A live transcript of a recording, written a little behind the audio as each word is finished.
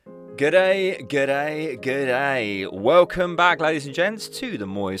G'day, g'day, g'day. Welcome back, ladies and gents, to the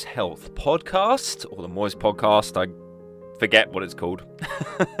Moyes Health Podcast, or the Moyes Podcast. I forget what it's called.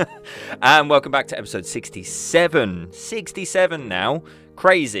 And welcome back to episode 67. 67 now.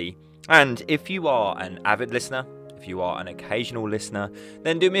 Crazy. And if you are an avid listener, if you are an occasional listener,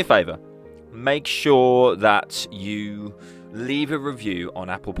 then do me a favour. Make sure that you leave a review on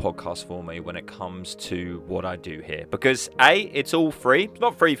Apple Podcasts for me when it comes to what I do here. Because A, it's all free. It's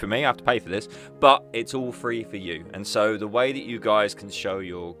not free for me, I have to pay for this, but it's all free for you. And so the way that you guys can show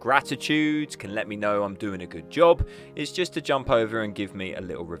your gratitude, can let me know I'm doing a good job, is just to jump over and give me a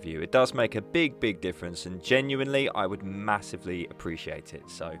little review. It does make a big difference, and genuinely, I would massively appreciate it.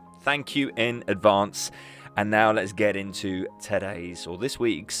 So thank you in advance. And now let's get into today's, or this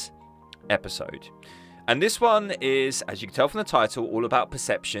week's, episode. And this one is, as you can tell from the title, all about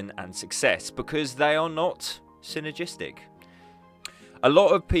perception and success, because they are not synergistic. A lot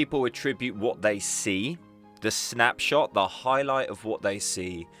of people attribute what they see, the snapshot, the highlight of what they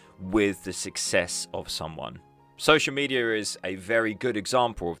see, with the success of someone. Social media is a very good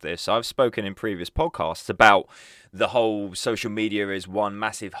example of this. I've spoken in previous podcasts about the whole social media is one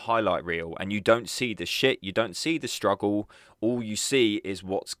massive highlight reel, and you don't see the shit, you don't see the struggle. All you see is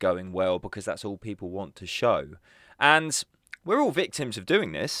what's going well, because that's all people want to show. And we're all victims of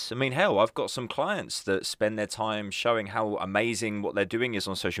doing this. I mean, hell, I've got some clients that spend their time showing how amazing what they're doing is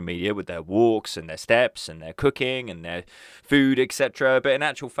on social media with their walks and their steps and their cooking and their food, etc. But in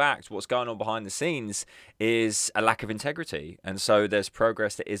actual fact, what's going on behind the scenes is a lack of integrity. And so there's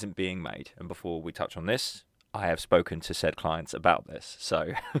progress that isn't being made. And before we touch on this, I have spoken to said clients about this.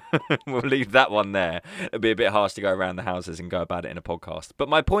 So we'll leave that one there. It'll be a bit harsh to go around the houses and go about it in a podcast. But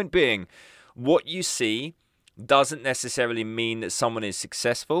my point being, what you see doesn't necessarily mean that someone is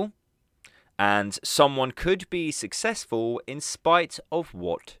successful, and someone could be successful in spite of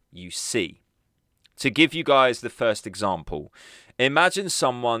what you see. To give you guys the first example, imagine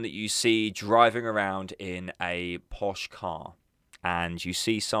someone that you see driving around in a posh car, and you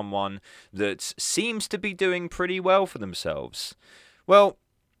see someone that seems to be doing pretty well for themselves. Well,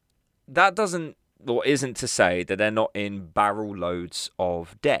 that doesn't, or isn't to say that they're not in barrel loads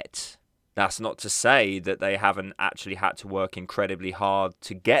of debt. That's not to say that they haven't actually had to work incredibly hard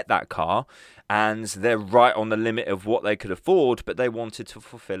to get that car, and they're right on the limit of what they could afford, but they wanted to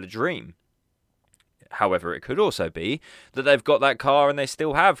fulfill a dream. However, it could also be that they've got that car and they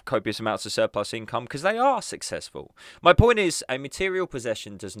still have copious amounts of surplus income because they are successful. My point is, a material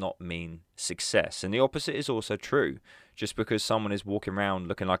possession does not mean success, and the opposite is also true. Just because someone is walking around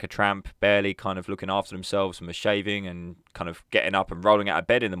looking like a tramp, barely kind of looking after themselves from a shaving and kind of getting up and rolling out of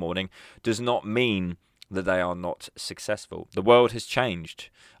bed in the morning, does not mean that they are not successful. The world has changed.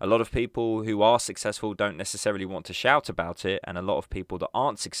 A lot of people who are successful don't necessarily want to shout about it, and a lot of people that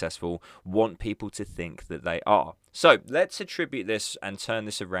aren't successful want people to think that they are. So let's attribute this and turn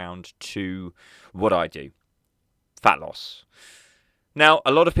this around to what I do. Fat loss. Now,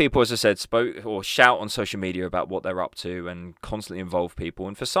 a lot of people, as I said, spoke or shout on social media about what they're up to and constantly involve people.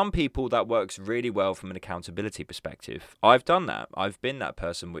 And for some people, that works really well from an accountability perspective. I've done that. I've been that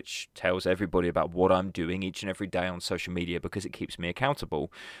person which tells everybody about what I'm doing each and every day on social media because it keeps me accountable.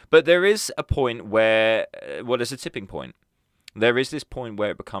 But there is a point where, there's a tipping point. There is this point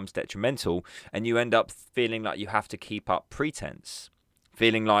where it becomes detrimental and you end up feeling like you have to keep up pretense.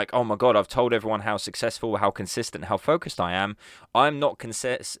 Feeling like, oh my God, I've told everyone how successful, how consistent, how focused I am. I'm not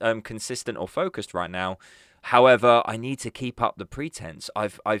consistent or focused right now. However, I need to keep up the pretense.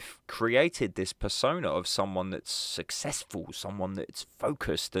 I've created this persona of someone that's successful, someone that's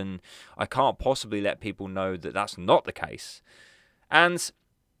focused, and I can't possibly let people know that that's not the case. And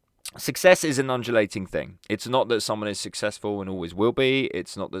success is an undulating thing. It's not that someone is successful and always will be.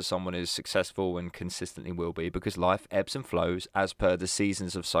 It's not that someone is successful and consistently will be, because life ebbs and flows as per the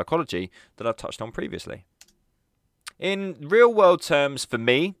seasons of psychology that I've touched on previously. In real world terms, for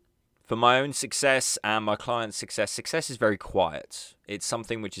me, for my own success and my client's success is very quiet. It's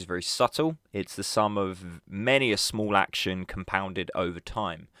something which is very subtle. It's the sum of many a small action compounded over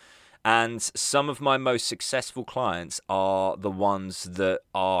time. And some of my most successful clients are the ones that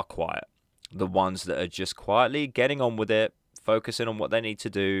are quiet, the ones that are just quietly getting on with it, focusing on what they need to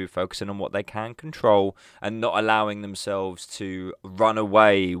do, focusing on what they can control, and not allowing themselves to run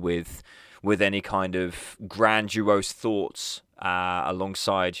away with any kind of grandiose thoughts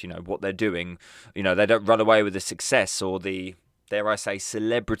alongside, what they're doing. They don't run away with the success or the, dare I say,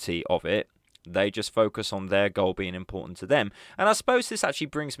 celebrity of it. They just focus on their goal being important to them. And I suppose this actually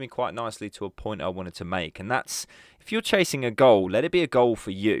brings me quite nicely to a point I wanted to make. And that's, if you're chasing a goal, let it be a goal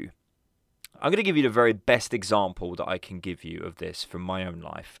for you. I'm going to give you the very best example that I can give you of this from my own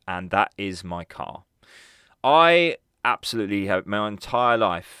life, and that is my car. I absolutely have my entire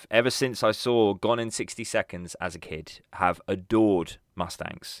life, ever since I saw Gone in 60 Seconds as a kid, have adored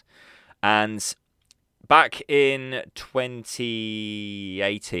Mustangs. And back in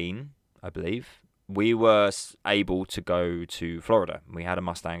 2018, I believe, we were able to go to Florida. We had a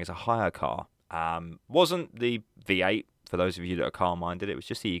Mustang as a hire car. Wasn't the V8, for those of you that are car-minded, it was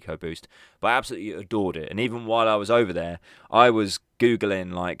just the EcoBoost. But I absolutely adored it. And even while I was over there, I was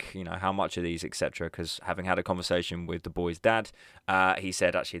Googling, how much are these, etc. Because having had a conversation with the boy's dad, he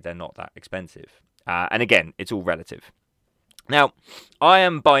said, actually, they're not that expensive. And again, it's all relative. Now, I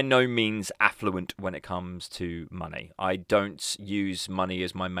am by no means affluent when it comes to money. I don't use money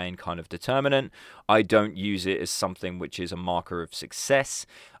as my main kind of determinant. I don't use it as something which is a marker of success.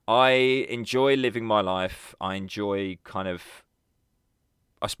 I enjoy living my life. I enjoy I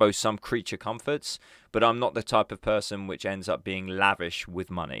suppose, some creature comforts, but I'm not the type of person which ends up being lavish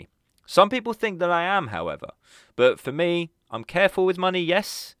with money. Some people think that I am, however. But for me, I'm careful with money,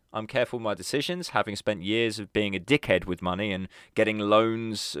 yes. I'm careful with my decisions, having spent years of being a dickhead with money and getting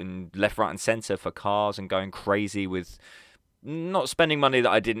loans and left, right and centre for cars and going crazy with not spending money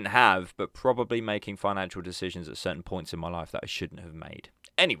that I didn't have, but probably making financial decisions at certain points in my life that I shouldn't have made.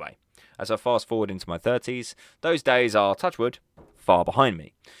 Anyway, as I fast forward into my 30s, those days are, touch wood, far behind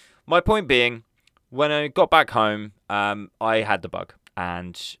me. My point being, when I got back home, I had the bug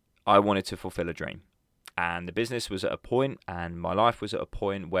and I wanted to fulfill a dream. And the business was at a point, and my life was at a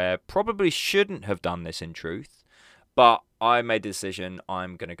point where probably shouldn't have done this in truth, but I made the decision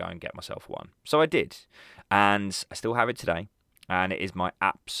I'm going to go and get myself one. So I did, and I still have it today, and it is my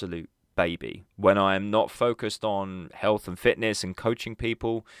absolute baby. When I am not focused on health and fitness and coaching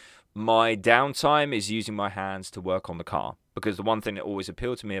people, my downtime is using my hands to work on the car. Because the one thing that always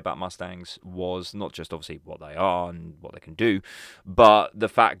appealed to me about Mustangs was not just obviously what they are and what they can do, but the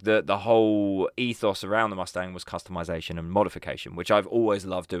fact that the whole ethos around the Mustang was customization and modification, which I've always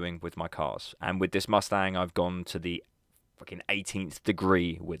loved doing with my cars. And with this Mustang, I've gone to the fucking 18th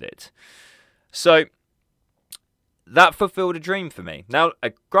degree with it. So that fulfilled a dream for me. Now,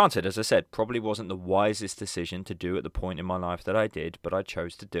 granted, as I said, probably wasn't the wisest decision to do at the point in my life that I did, but I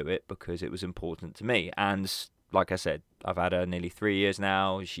chose to do it because it was important to me. And like I said, I've had her nearly 3 years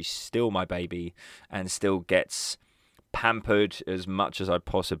now. She's still my baby and still gets pampered as much as I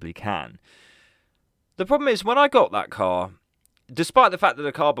possibly can. The problem is, when I got that car, despite the fact that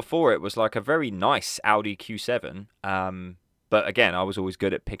the car before it was like a very nice Audi Q7, but again, I was always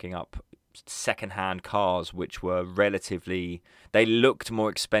good at picking up second-hand cars which were they looked more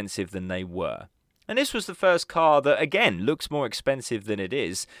expensive than they were. And this was the first car that, again, looks more expensive than it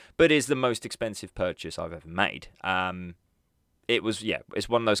is, but is the most expensive purchase I've ever made. It's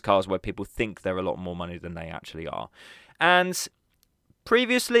one of those cars where people think they're a lot more money than they actually are. And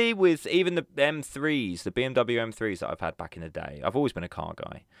previously, with even the M3s, the BMW M3s that I've had back in the day, I've always been a car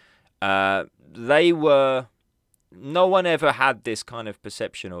guy. No one ever had this kind of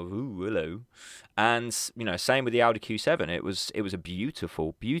perception of, ooh, hello. And, same with the Audi Q7. It was a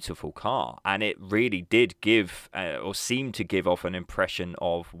beautiful, beautiful car. And it really did give, or seemed to give off an impression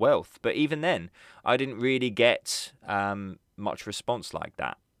of wealth. But even then, I didn't really get much response like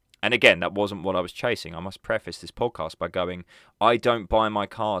that. And again, that wasn't what I was chasing. I must preface this podcast by going, I don't buy my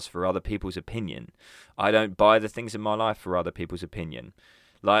cars for other people's opinion. I don't buy the things in my life for other people's opinion.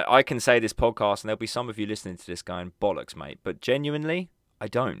 Like, I can say this podcast, and there'll be some of you listening to this going, bollocks, mate. But genuinely, I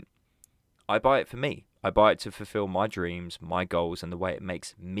don't. I buy it for me. I buy it to fulfill my dreams, my goals, and the way it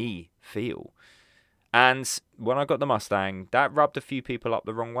makes me feel. And when I got the Mustang, that rubbed a few people up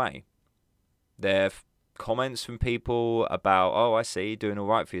the wrong way. There are comments from people about, oh, I see, doing all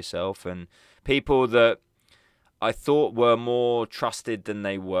right for yourself. And people that I thought were more trusted than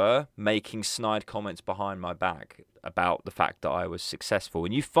they were, making snide comments behind my back about the fact that I was successful.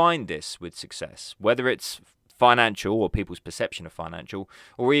 And you find this with success, whether it's financial or people's perception of financial,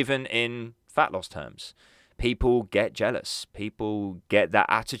 or even in fat loss terms. People get jealous. People get that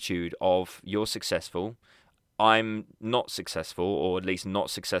attitude of, you're successful, I'm not successful, or at least not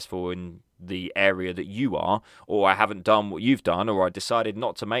successful in the area that you are, or I haven't done what you've done, or I decided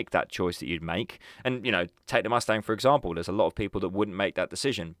not to make that choice that you'd make. And, take the Mustang, for example. There's a lot of people that wouldn't make that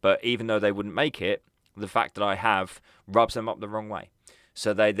decision. But even though they wouldn't make it, the fact that I have rubs them up the wrong way.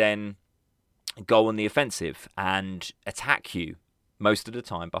 So they then go on the offensive and attack you most of the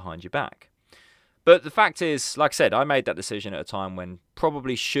time behind your back. But the fact is, like I said, I made that decision at a time when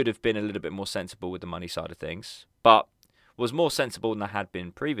probably should have been a little bit more sensible with the money side of things, but was more sensible than I had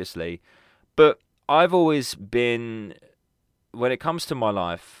been previously. But I've always been when it comes to my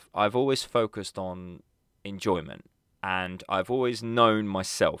life, I've always focused on enjoyment. And I've always known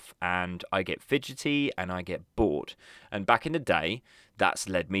myself, and I get fidgety and I get bored. And back in the day, that's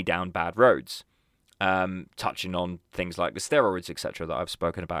led me down bad roads. Touching on things like the steroids, etc., that I've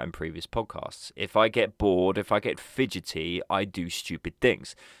spoken about in previous podcasts. If I get bored, if I get fidgety, I do stupid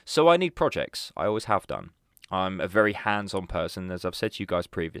things. So I need projects. I always have done. I'm a very hands-on person, as I've said to you guys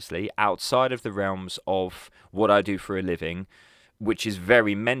previously, outside of the realms of what I do for a living, which is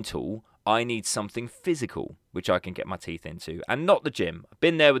very mental. I need something physical, which I can get my teeth into, and not the gym. I've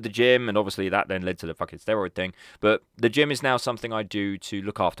been there with the gym, and obviously that then led to the fucking steroid thing, but the gym is now something I do to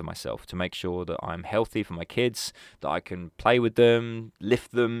look after myself, to make sure that I'm healthy for my kids, that I can play with them,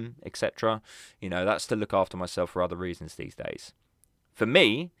 lift them, etc. That's to look after myself for other reasons these days. For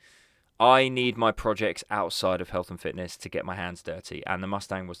me, I need my projects outside of health and fitness to get my hands dirty, and the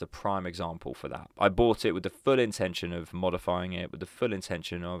Mustang was the prime example for that. I bought it with the full intention of modifying it, with the full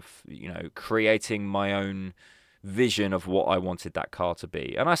intention of, creating my own vision of what I wanted that car to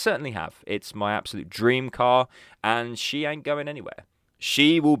be. And I certainly have. It's my absolute dream car, and she ain't going anywhere.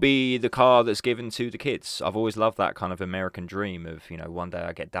 She will be the car that's given to the kids. I've always loved that kind of American dream of, one day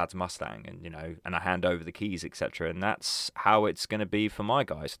I get dad's Mustang and I hand over the keys, etc. And that's how it's going to be for my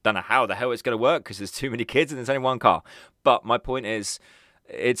guys. Don't know how the hell it's going to work because there's too many kids and there's only one car. But my point is,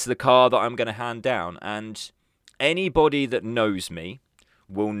 it's the car that I'm going to hand down. And anybody that knows me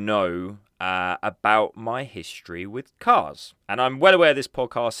will know about my history with cars. And I'm well aware this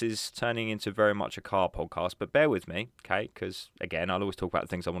podcast is turning into very much a car podcast, but bear with me, okay? Because, again, I'll always talk about the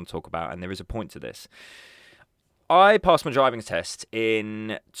things I want to talk about, and there is a point to this. I passed my driving test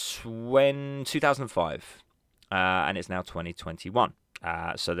in 2005, and it's now 2021.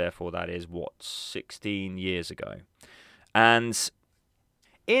 So, therefore, that is, 16 years ago. And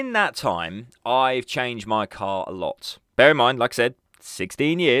in that time, I've changed my car a lot. Bear in mind, like I said,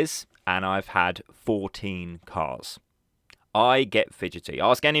 16 years, and I've had 14 cars. I get fidgety.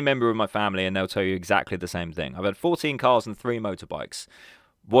 Ask any member of my family and they'll tell you exactly the same thing. I've had 14 cars and 3 motorbikes.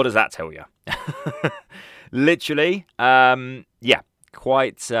 What does that tell you? Literally,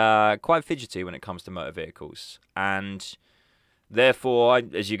 quite fidgety when it comes to motor vehicles. And therefore,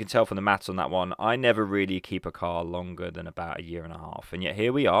 as you can tell from the maths on that one, I never really keep a car longer than about a year and a half. And yet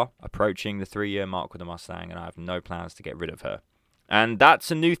here we are, approaching the 3-year mark with the Mustang, and I have no plans to get rid of her. And that's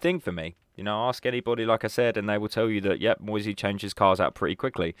a new thing for me. Ask anybody, like I said, and they will tell you that, yep, Moisey changes cars out pretty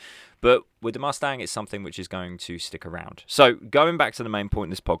quickly. But with the Mustang, it's something which is going to stick around. So going back to the main point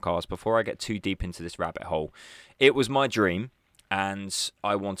of this podcast, before I get too deep into this rabbit hole, it was my dream, and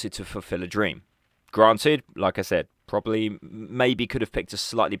I wanted to fulfill a dream. Granted, like I said, probably maybe could have picked a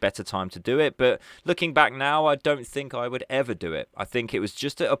slightly better time to do it, but looking back now, I don't think I would ever do it. I think it was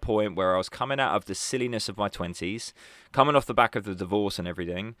just at a point where I was coming out of the silliness of my 20s, coming off the back of the divorce and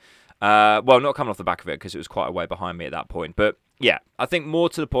everything. Well, not coming off the back of it because it was quite a way behind me at that point, but yeah, I think more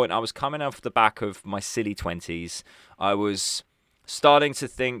to the point, I was coming off the back of my silly 20s. I was starting to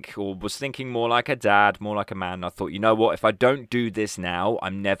think, or was thinking more like a dad, more like a man. I thought, you know what, if I don't do this now,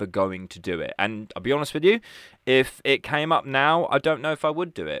 I'm never going to do it. And I'll be honest with you, if it came up now, I don't know if I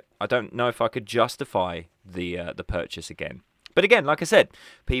would do it. I don't know if I could justify the purchase again. But again, like I said,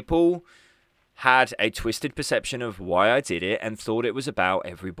 people had a twisted perception of why I did it and thought it was about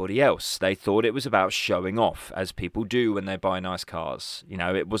everybody else. They thought it was about showing off, as people do when they buy nice cars.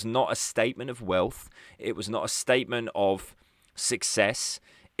 It was not a statement of wealth. It was not a statement of success.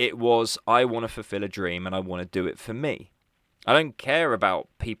 It was, I want to fulfill a dream and I want to do it for me. I don't care about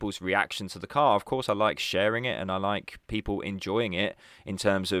people's reaction to the car. Of course, I like sharing it and I like people enjoying it in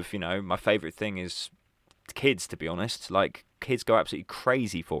terms of, my favorite thing is kids, to be honest. Like, kids go absolutely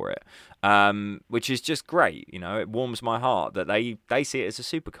crazy for it, which is just great. It warms my heart that they see it as a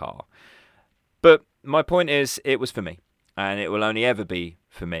supercar. But my point is, it was for me, and it will only ever be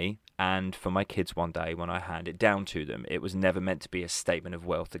for me and for my kids one day when I hand it down to them. It was never meant to be a statement of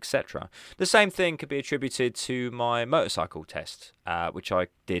wealth, etc. The same thing could be attributed to my motorcycle test, which I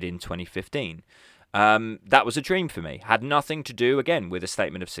did in 2015. That was a dream for me. Had nothing to do, again, with a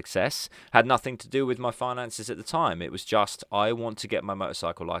statement of success. Had nothing to do with my finances at the time. It was just, I want to get my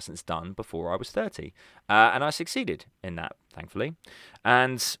motorcycle license done before I was 30. And I succeeded in that, thankfully.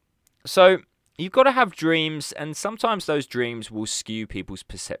 And so you've got to have dreams, and sometimes those dreams will skew people's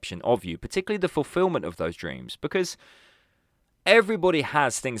perception of you, particularly the fulfillment of those dreams, because everybody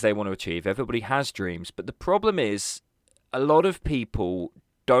has things they want to achieve. Everybody has dreams. But the problem is, a lot of people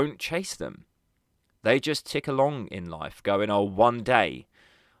don't chase them. They just tick along in life going, oh, one day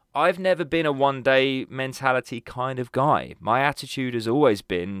I've never been a one-day mentality kind of guy. My attitude has always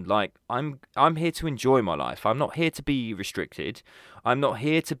been like, I'm here to enjoy my life. I'm not here to be restricted. I'm not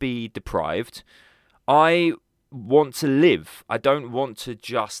here to be deprived. I want to live. I don't want to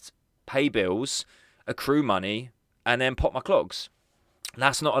just pay bills, accrue money, and then pop my clogs.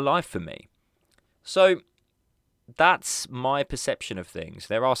 That's not a life for me. So that's my perception of things.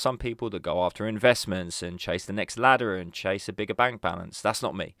 There are some people that go after investments and chase the next ladder and chase a bigger bank balance. That's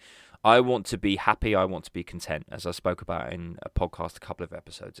not me. I want to be happy. I want to be content, as I spoke about in a podcast a couple of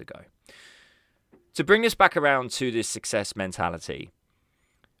episodes ago. To bring us back around to this success mentality,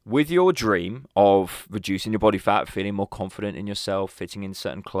 with your dream of reducing your body fat, feeling more confident in yourself, fitting in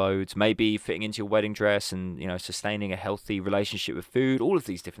certain clothes, maybe fitting into your wedding dress and, sustaining a healthy relationship with food, all of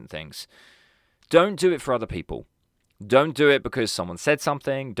these different things, don't do it for other people. Don't do it because someone said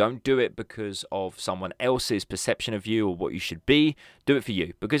something. Don't do it because of someone else's perception of you or what you should be. Do it for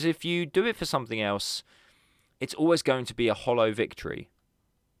you. Because if you do it for something else, it's always going to be a hollow victory.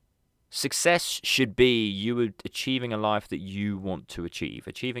 Success should be you achieving a life that you want to achieve,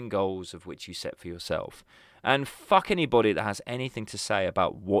 achieving goals of which you set for yourself. And fuck anybody that has anything to say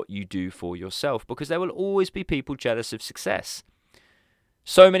about what you do for yourself, because there will always be people jealous of success.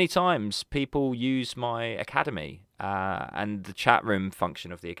 So many times people use my academy and the chat room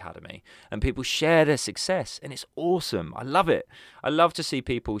function of the academy, and people share their success, and it's awesome. I love it. I love to see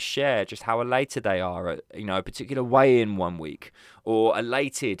people share just how elated they are at a particular weigh-in one week, or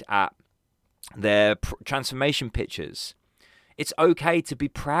elated at their transformation pictures. It's okay to be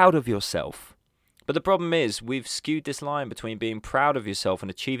proud of yourself. But the problem is we've skewed this line between being proud of yourself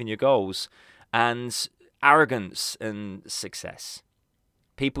and achieving your goals and arrogance and success.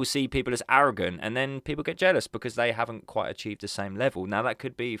 People see people as arrogant, and then people get jealous because they haven't quite achieved the same level. Now, that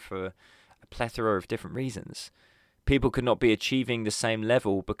could be for a plethora of different reasons. People could not be achieving the same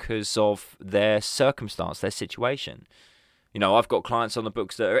level because of their circumstance, their situation. I've got clients on the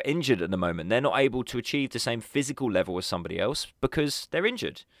books that are injured at the moment. They're not able to achieve the same physical level as somebody else because they're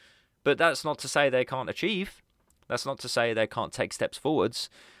injured. But that's not to say they can't achieve. That's not to say they can't take steps forwards.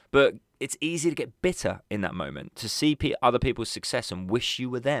 But it's easy to get bitter in that moment, to see other people's success and wish you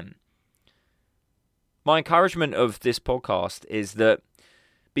were them. My encouragement of this podcast is that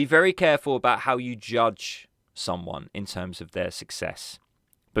be very careful about how you judge someone in terms of their success.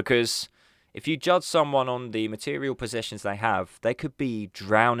 Because if you judge someone on the material possessions they have, they could be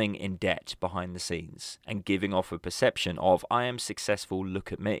drowning in debt behind the scenes and giving off a perception of, I am successful,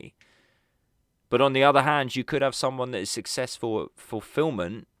 look at me. But on the other hand, you could have someone that is successful at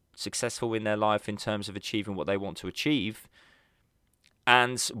fulfillment, successful in their life in terms of achieving what they want to achieve,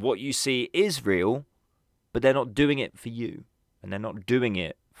 and what you see is real, but they're not doing it for you, and they're not doing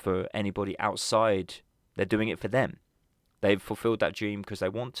it for anybody outside. They're doing it for them. They've fulfilled that dream because they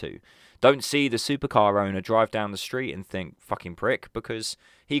want to. Don't see the supercar owner drive down the street and think, fucking prick, because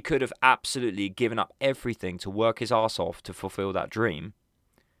he could have absolutely given up everything to work his ass off to fulfill that dream.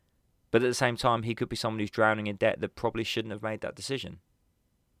 But at the same time, he could be someone who's drowning in debt that probably shouldn't have made that decision.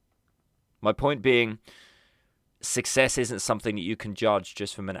 My point being, success isn't something that you can judge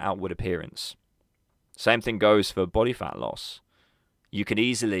just from an outward appearance. Same thing goes for body fat loss. You could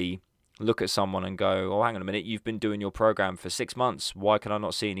easily look at someone and go, oh, hang on a minute, you've been doing your program for 6 months. Why can I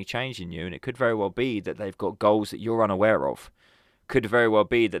not see any change in you? And it could very well be that they've got goals that you're unaware of. Could very well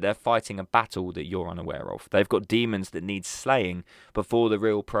be that they're fighting a battle that you're unaware of. They've got demons that need slaying before the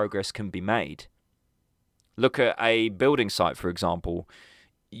real progress can be made. Look at a building site, for example.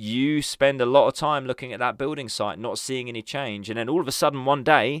 You spend a lot of time looking at that building site, not seeing any change, and then all of a sudden one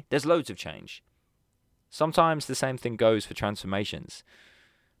day, there's loads of change. Sometimes the same thing goes for transformations.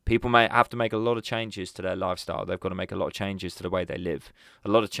 People may have to make a lot of changes to their lifestyle. They've got to make a lot of changes to the way they live. A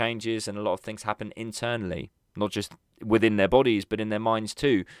lot of changes and a lot of things happen internally, not just within their bodies, but in their minds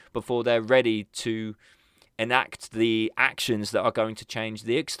too, before they're ready to enact the actions that are going to change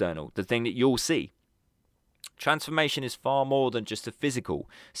the external, the thing that you'll see. Transformation is far more than just a physical.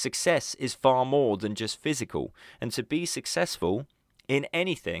 Success is far more than just physical. And to be successful in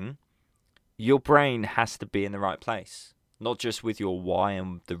anything, your brain has to be in the right place. Not just with your why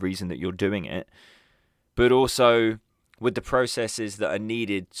and the reason that you're doing it, but also with the processes that are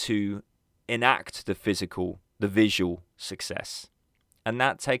needed to enact the physical, the visual success. And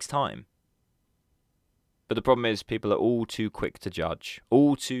that takes time. But the problem is people are all too quick to judge,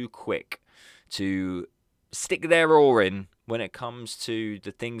 all too quick to stick their oar in when it comes to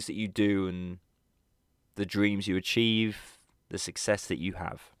the things that you do and the dreams you achieve, the success that you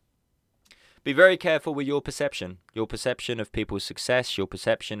have. Be very careful with your perception of people's success, your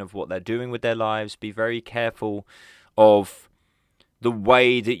perception of what they're doing with their lives. Be very careful of the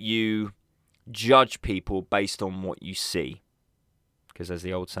way that you judge people based on what you see. Because as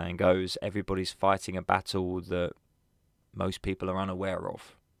the old saying goes, everybody's fighting a battle that most people are unaware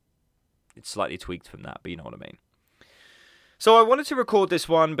of. It's slightly tweaked from that, but you know what I mean. So I wanted to record this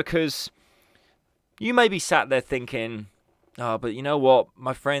one because you may be sat there thinking, oh, but you know what?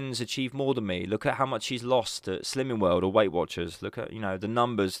 My friend's achieved more than me. Look at how much she's lost at Slimming World or Weight Watchers. Look at, the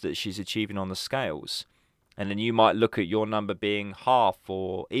numbers that she's achieving on the scales. And then you might look at your number being half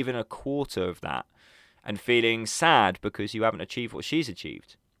or even a quarter of that and feeling sad because you haven't achieved what she's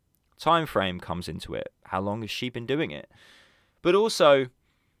achieved. Time frame comes into it. How long has she been doing it? But also,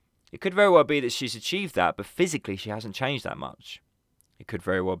 it could very well be that she's achieved that, but physically she hasn't changed that much. It could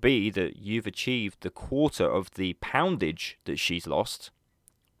very well be that you've achieved the quarter of the poundage that she's lost,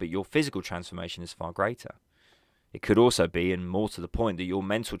 but your physical transformation is far greater. It could also be, and more to the point, that your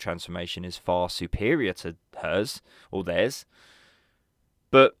mental transformation is far superior to hers or theirs,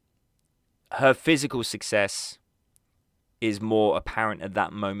 but her physical success is more apparent at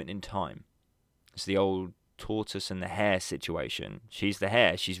that moment in time. It's the old tortoise and the hare situation. She's the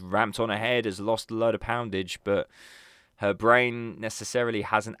hare. She's ramped on ahead, has lost a load of poundage, but her brain necessarily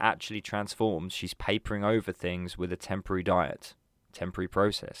hasn't actually transformed. She's papering over things with a temporary diet, temporary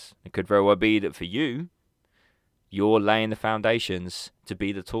process. It could very well be that for you, you're laying the foundations to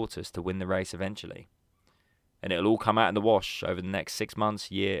be the tortoise, to win the race eventually. And it'll all come out in the wash over the next 6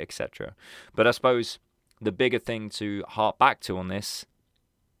 months, year, etc. But I suppose the bigger thing to harp back to on this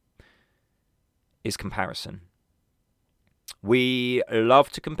is comparison. We love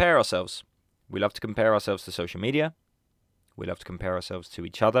to compare ourselves. We love to compare ourselves to social media. We love to compare ourselves to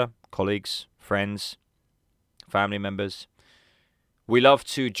each other, colleagues, friends, family members. We love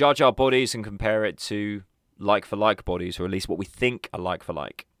to judge our bodies and compare it to like-for-like bodies, or at least what we think are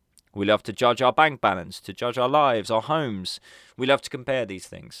like-for-like. We love to judge our bank balance, to judge our lives, our homes. We love to compare these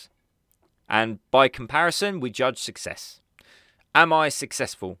things. And by comparison, we judge success. Am I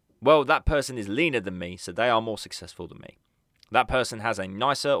successful? Well, that person is leaner than me, so they are more successful than me. That person has a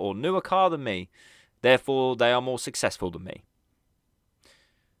nicer or newer car than me, therefore they are more successful than me.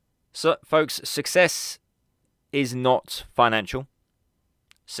 So, folks, success is not financial.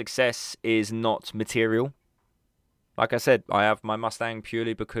 Success is not material. Like I said, I have my Mustang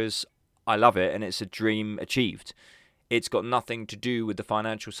purely because I love it and it's a dream achieved. It's got nothing to do with the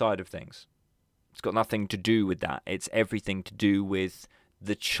financial side of things. It's got nothing to do with that. It's everything to do with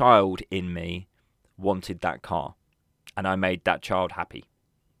the child in me wanted that car. And I made that child happy.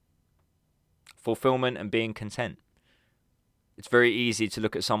 Fulfillment and being content. It's very easy to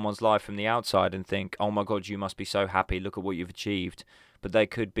look at someone's life from the outside and think, oh my God, you must be so happy. Look at what you've achieved. But they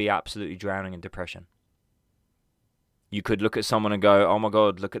could be absolutely drowning in depression. You could look at someone and go, oh my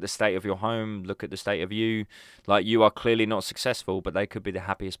God, look at the state of your home. Look at the state of you. Like, you are clearly not successful, but they could be the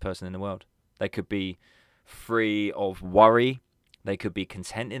happiest person in the world. They could be free of worry. They could be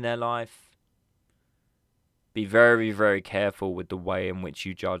content in their life. Be very, very careful with the way in which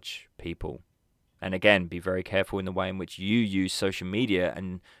you judge people. And again, be very careful in the way in which you use social media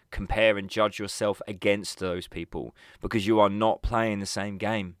and compare and judge yourself against those people, because you are not playing the same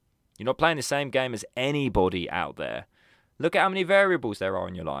game. You're not playing the same game as anybody out there. Look at how many variables there are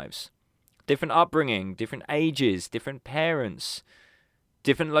in your lives. Different upbringing, different ages, different parents,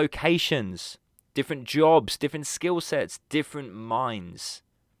 different locations, different jobs, different skill sets, different minds.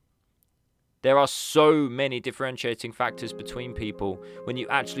 There are so many differentiating factors between people. When you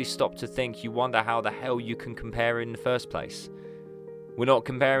actually stop to think, you wonder how the hell you can compare in the first place. We're not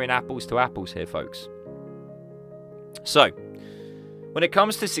comparing apples to apples here, folks. So, when it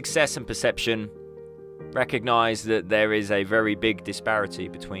comes to success and perception, recognize that there is a very big disparity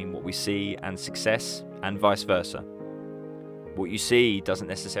between what we see and success, and vice versa. What you see doesn't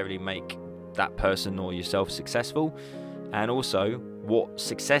necessarily make that person or yourself successful, and also what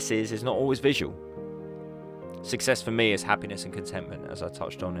success is not always visual. Success for me is happiness and contentment, as I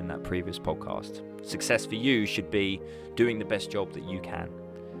touched on in that previous podcast. Success for you should be doing the best job that you can,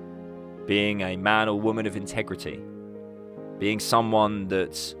 being a man or woman of integrity, being someone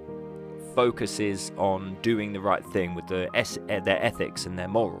that focuses on doing the right thing with their ethics and their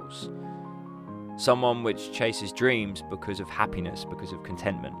morals. Someone which chases dreams because of happiness, because of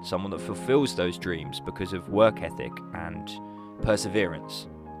contentment. Someone that fulfills those dreams because of work ethic and perseverance.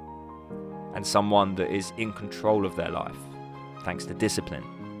 And someone that is in control of their life, thanks to discipline.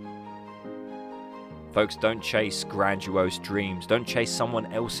 Folks, don't chase grandiose dreams. Don't chase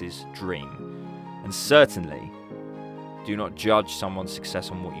someone else's dream. And certainly, do not judge someone's success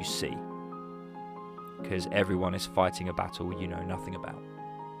on what you see. Because everyone is fighting a battle you know nothing about.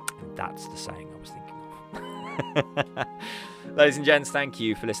 And that's the saying I was thinking Ladies and gents, thank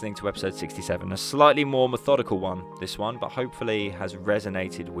you for listening to episode 67. A slightly more methodical one, this one, but hopefully has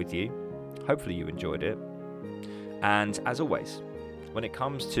resonated with you. Hopefully you enjoyed it. And as always, when it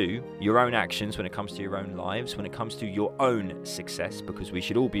comes to your own actions, when it comes to your own lives, when it comes to your own success, because we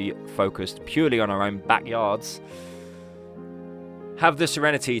should all be focused purely on our own backyards, have the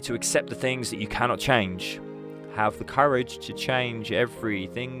serenity to accept the things that you cannot change. Have the courage to change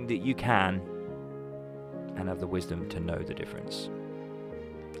everything that you can. And have the wisdom to know the difference.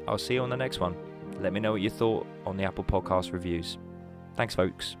 I'll see you on the next one. Let me know what you thought on the Apple Podcast reviews. Thanks,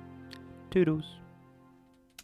 folks. Toodles.